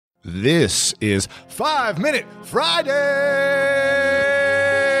This is 5 Minute Friday!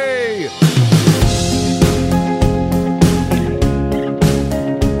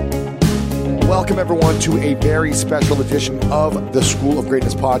 Welcome, everyone, to a very special edition of the School of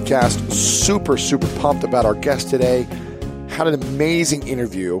Greatness podcast. Super pumped about our guest today. Had an amazing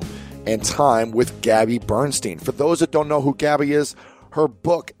interview and time with Gabby Bernstein. For those that don't know who Gabby is, her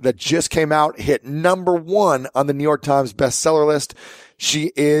book that just came out hit #1 on the New York Times bestseller list.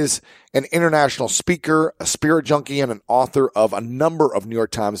 She is an international speaker, a spirit junkie, and an author of a number of New York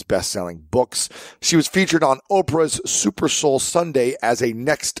Times best-selling books. She was featured on Oprah's Super Soul Sunday as a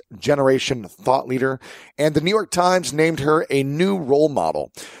next-generation thought leader, and the New York Times named her a new role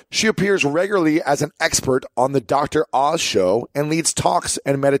model. She appears regularly as an expert on the Dr. Oz show and leads talks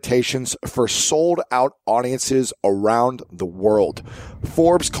and meditations for sold-out audiences around the world.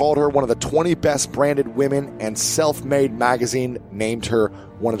 Forbes called her one of the 20 best branded women, and Self-Made magazine named her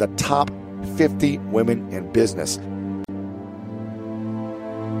one of the top 50 women in business.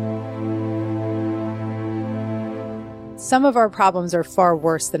 Some of our problems are far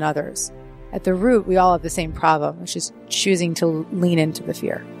worse than others. At the root, we all have the same problem, which is choosing to lean into the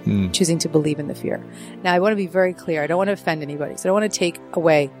fear, choosing to believe in the fear. Now, I want to be very clear. I don't want to offend anybody. So I don't want to take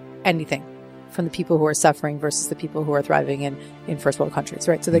away anything from the people who are suffering versus the people who are thriving in first world countries,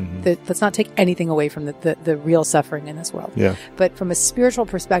 right? So let's not take anything away from the real suffering in this world. Yeah. But from a spiritual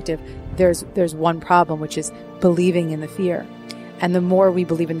perspective, there's one problem, which is believing in the fear. And the more we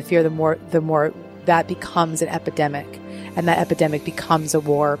believe in the fear, the more that becomes an epidemic. And that epidemic becomes a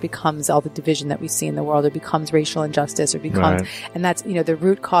war, becomes all the division that we see in the world. It becomes racial injustice, or becomes, and that's, the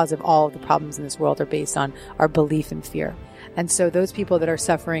root cause of all of the problems in this world are based on our belief in fear. And so those people that are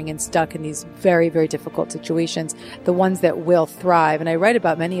suffering and stuck in these very, very difficult situations, the ones that will thrive, and I write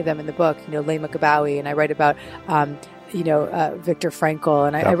about many of them in the book, Lema Gabawi, and I write about, Viktor Frankl,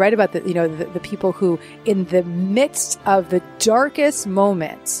 and I write about the people who, in the midst of the darkest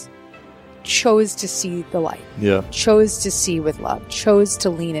moments, chose to see the light, chose to see with love, chose to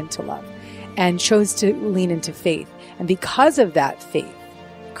lean into love, and chose to lean into faith. And because of that faith,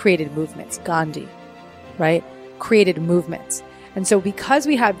 created movements. Gandhi, right? Created movements. And so because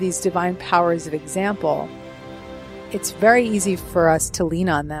we have these divine powers of example, it's very easy for us to lean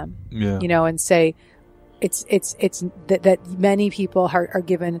on them, and say it's that many people are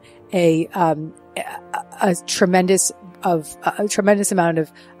given a tremendous amount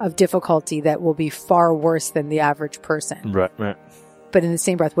of difficulty that will be far worse than the average person. Right. But in the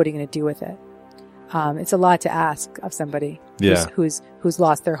same breath, what are you going to do with it? It's a lot to ask of somebody who's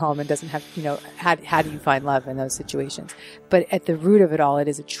lost their home and doesn't have, how do you find love in those situations? But at the root of it all, it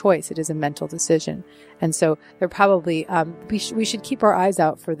is a choice. It is a mental decision. And so they're probably, we should keep our eyes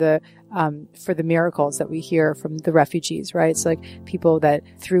out for the miracles that we hear from the refugees, right? It's like people that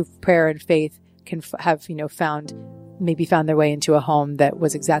through prayer and faith can have, found their way into a home that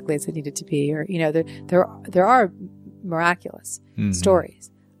was exactly as it needed to be, or, there are miraculous stories.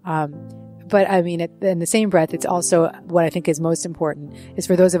 But I mean, in the same breath, it's also what I think is most important is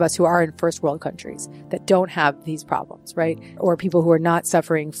for those of us who are in first world countries that don't have these problems, right? Or people who are not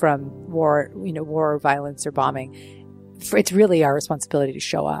suffering from war, war or violence or bombing. It's really our responsibility to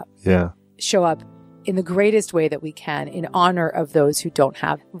show up. Yeah. Show up in the greatest way that we can in honor of those who don't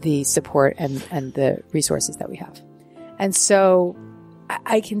have the support and the resources that we have. And so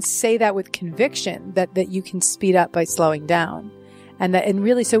I can say that with conviction that you can speed up by slowing down. And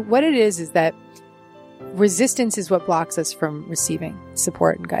really, so what it is that resistance is what blocks us from receiving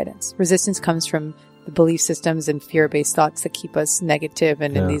support and guidance. Resistance comes from the belief systems and fear-based thoughts that keep us negative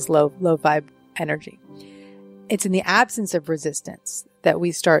and in these low vibe energy. It's in the absence of resistance that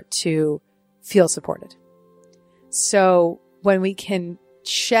we start to feel supported. So when we can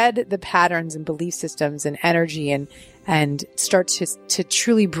shed the patterns and belief systems and energy and start to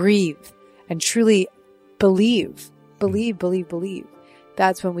truly breathe and truly believe,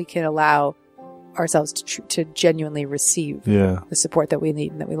 that's when we can allow ourselves to genuinely receive the support that we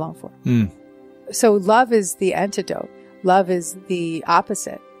need and that we long for. So love is the antidote. Love is the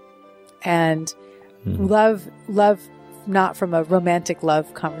opposite. And love not from a romantic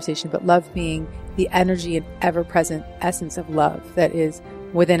love conversation, but love being the energy and ever-present essence of love that is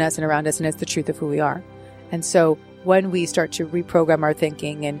within us and around us, and it's the truth of who we are. And so when we start to reprogram our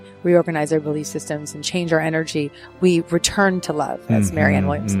thinking and reorganize our belief systems and change our energy, we return to love, as Marianne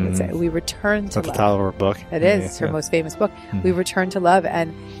Williamson would say. We return to love. That's the title of her book. It is. It's her most famous book. We return to love,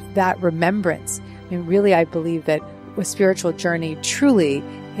 and that remembrance. I mean, really, I believe that a spiritual journey truly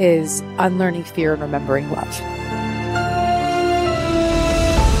is unlearning fear and remembering love.